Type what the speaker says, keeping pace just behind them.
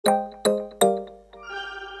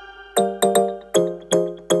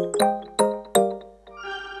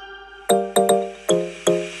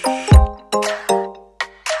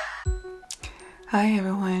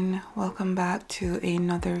to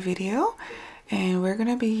another video, and we're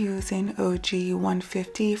gonna be using OG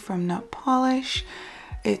 150 from Notpolish.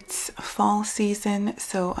 It's fall season,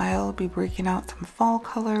 so I'll be breaking out some fall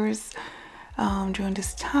colors during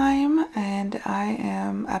this time, and I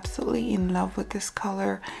am absolutely in love with this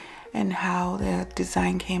color and how the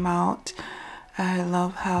design came out. I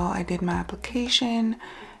love how I did my application,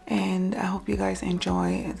 and I hope you guys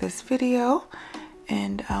enjoy this video,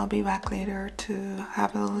 and I'll be back later to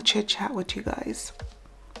have a little chit chat with you guys.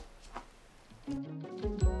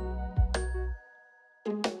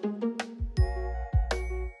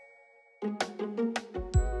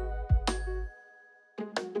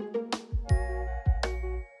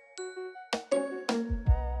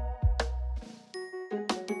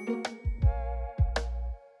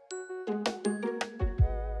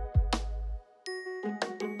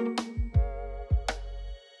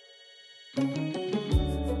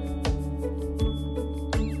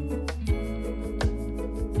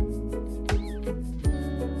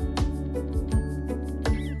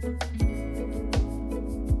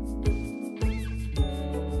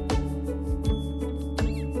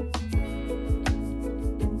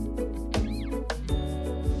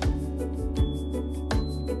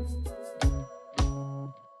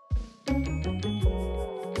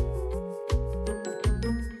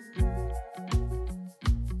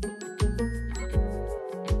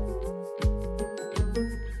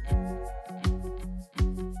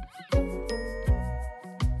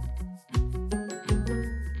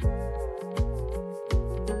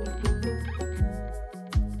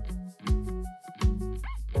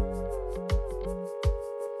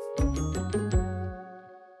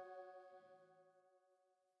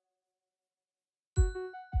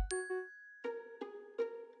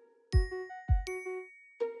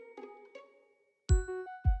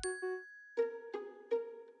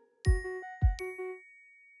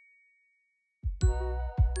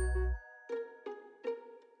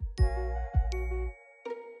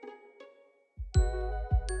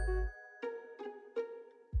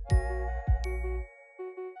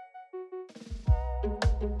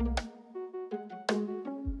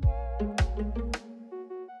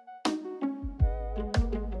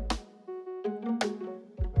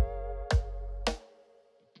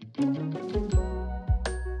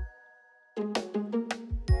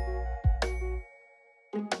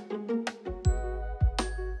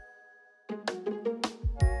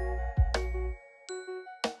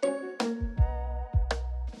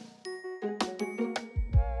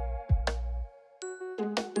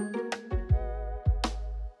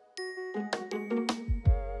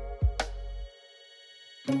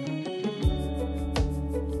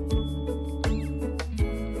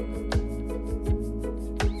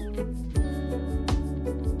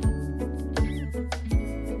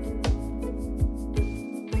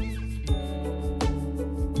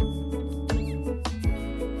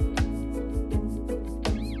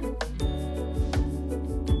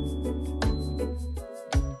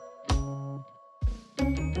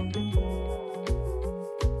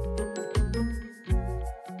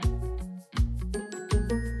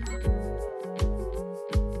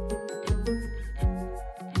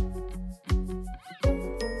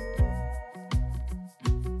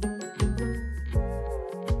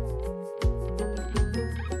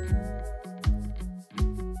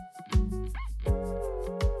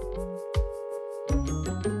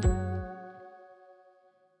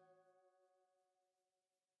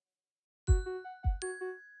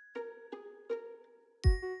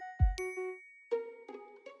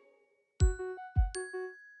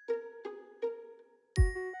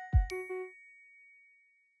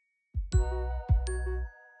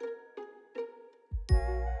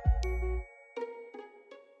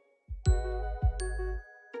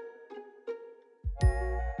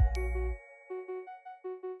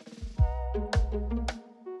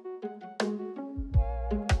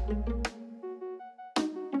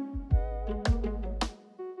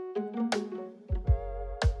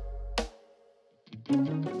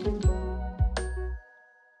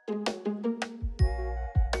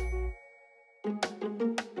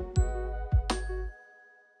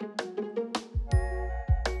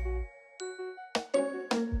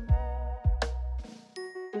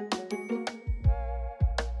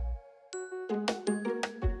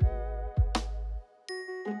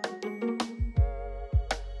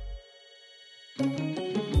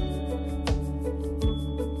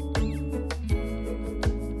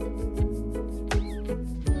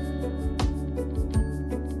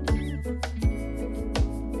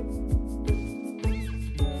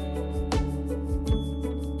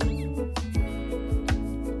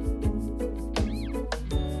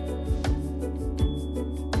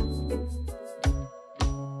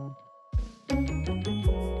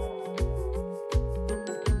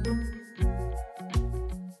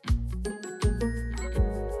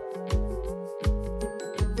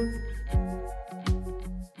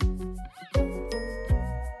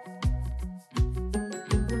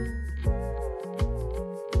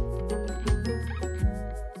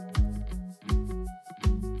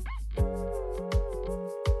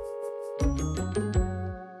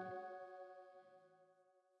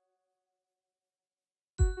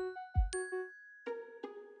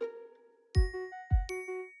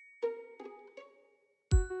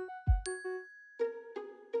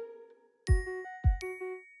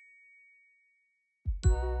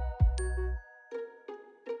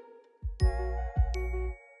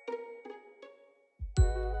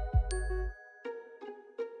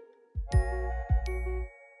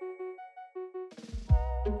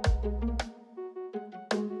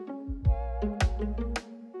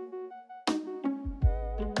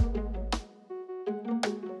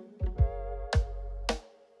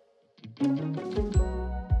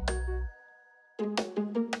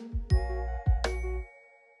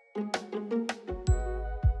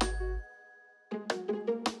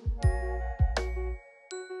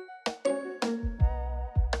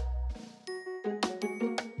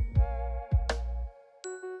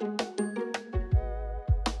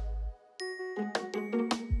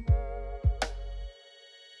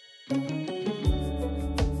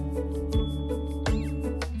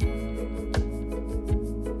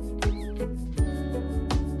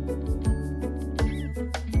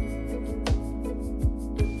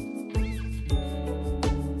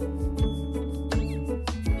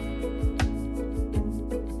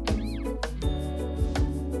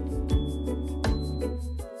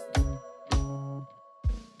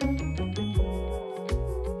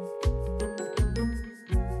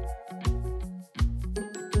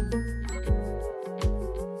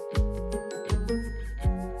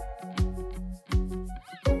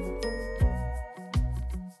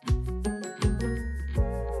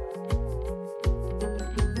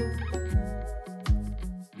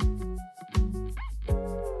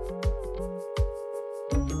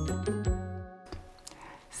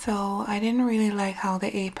 So I didn't really like how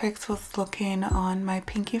the apex was looking on my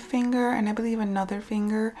pinky finger and I believe another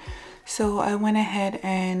finger. So I went ahead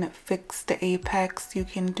and fixed the apex. You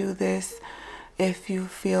can do this if you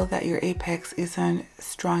feel that your apex isn't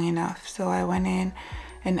strong enough. So I went in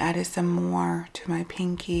and added some more to my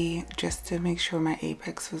pinky just to make sure my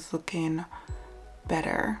apex was looking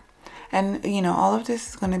better. And you know, all of this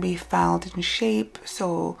is going to be filed in shape,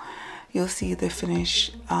 so you'll see the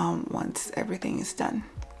finish once everything is done.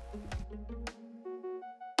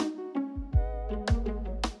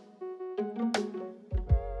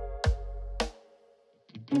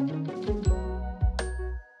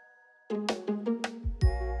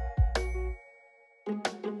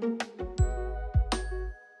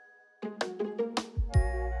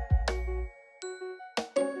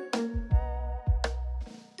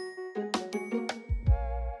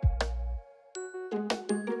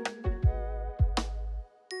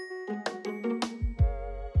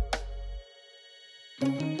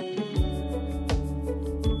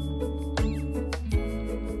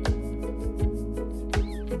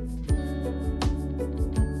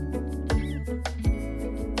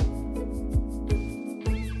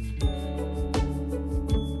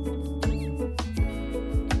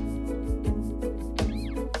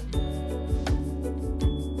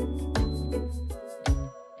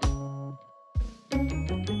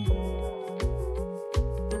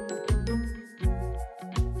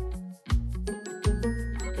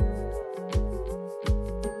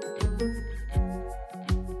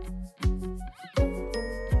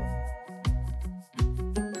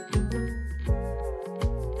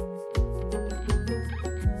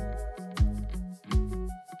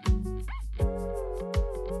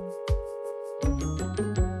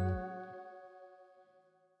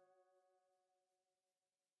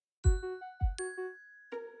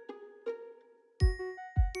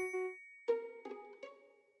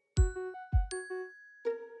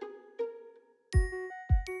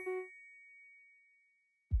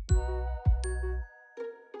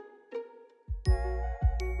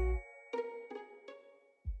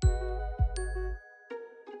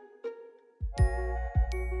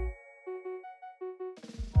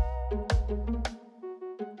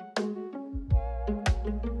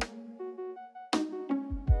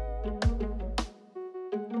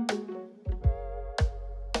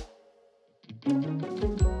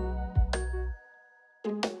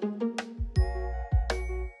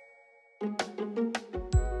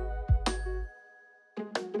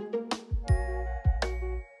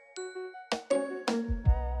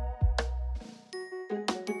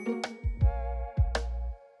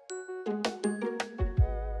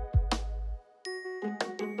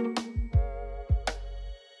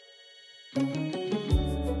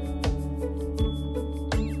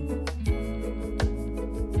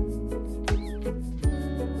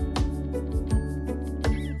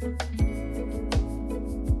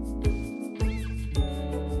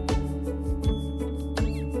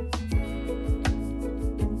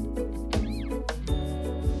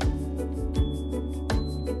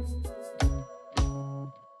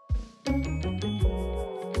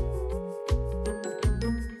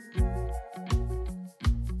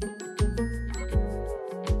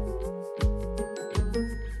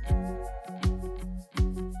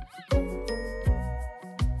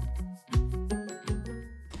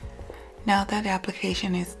 Now that the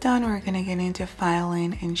application is done, we're going to get into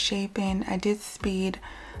filing and shaping. I did speed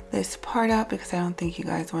this part up because I don't think you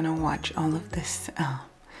guys want to watch all of this.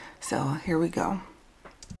 So here we go.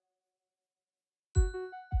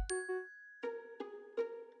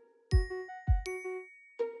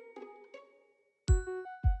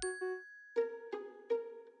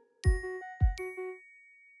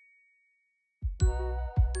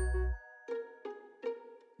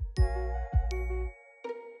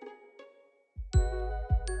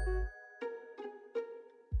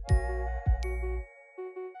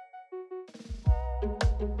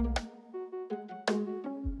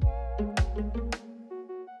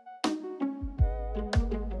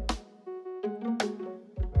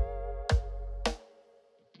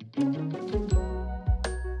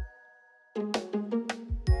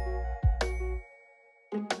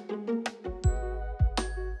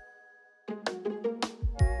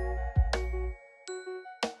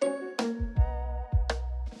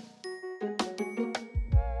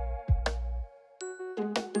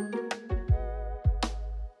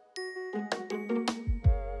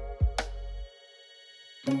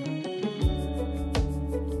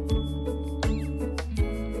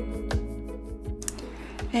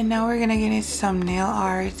 And now we're gonna get into some nail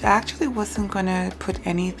art. I actually wasn't gonna put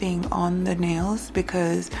anything on the nails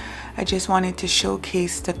because I just wanted to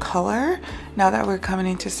showcase the color. Now that we're coming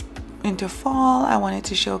into fall, I wanted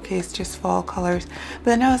to showcase just fall colors. But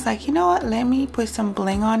then I was like, you know what, let me put some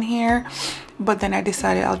bling on here. But then I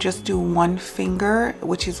decided I'll just do one finger,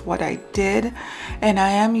 which is what I did. And I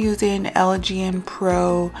am using LGN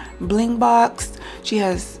Pro bling box. She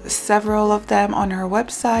has several of them on her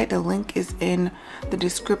website. The link is in the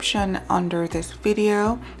description under this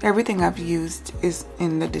video. Everything I've used is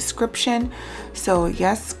in the description, so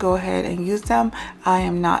yes, go ahead and use them. I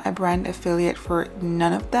am not a brand affiliate for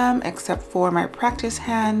none of them except for my practice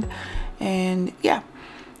hand. And yeah,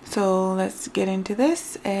 so let's get into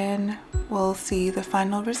this and we'll see the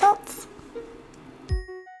final results.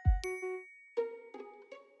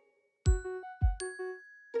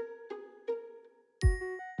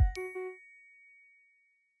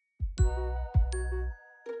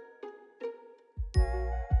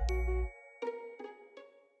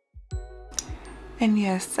 And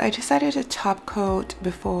yes, I decided to top coat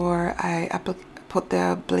before I put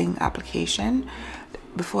the bling application,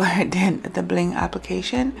 before I did the bling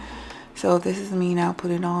application. So this is me now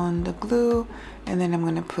putting on the glue, and then I'm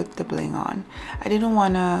going to put the bling on. I didn't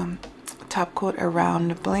want to top coat around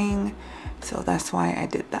the bling, so that's why I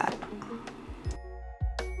did that.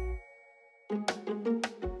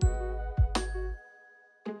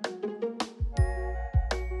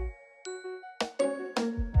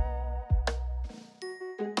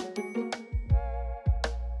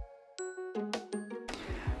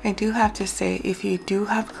 I do have to say, if you do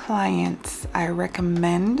have clients, I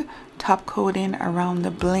recommend top coating around the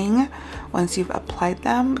bling once you've applied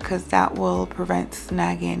them, because that will prevent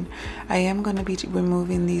snagging. I am going to be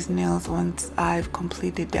removing these nails once I've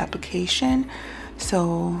completed the application,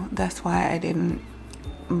 so that's why it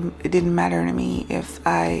didn't matter to me if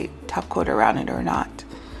I top coat around it or not.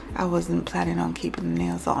 I wasn't planning on keeping the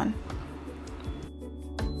nails on.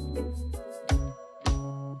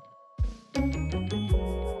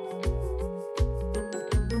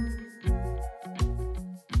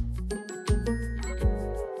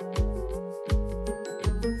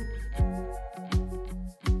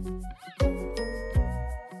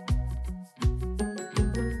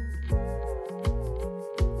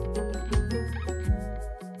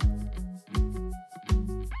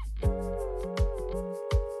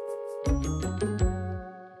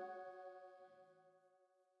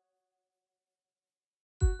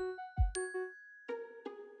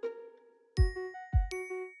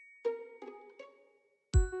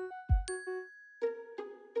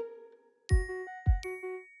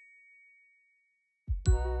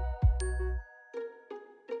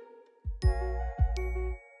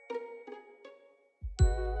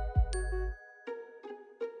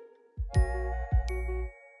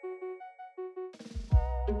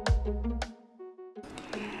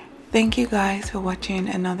 Thank you guys for watching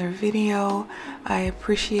another video. I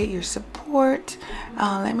appreciate your support.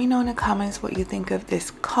 Let me know in the comments what you think of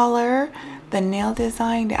this color, the nail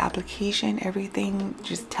design, the application, everything.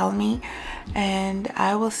 Just tell me, and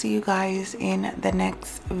I will see you guys in the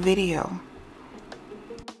next video.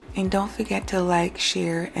 And don't forget to like,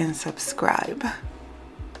 share, and subscribe.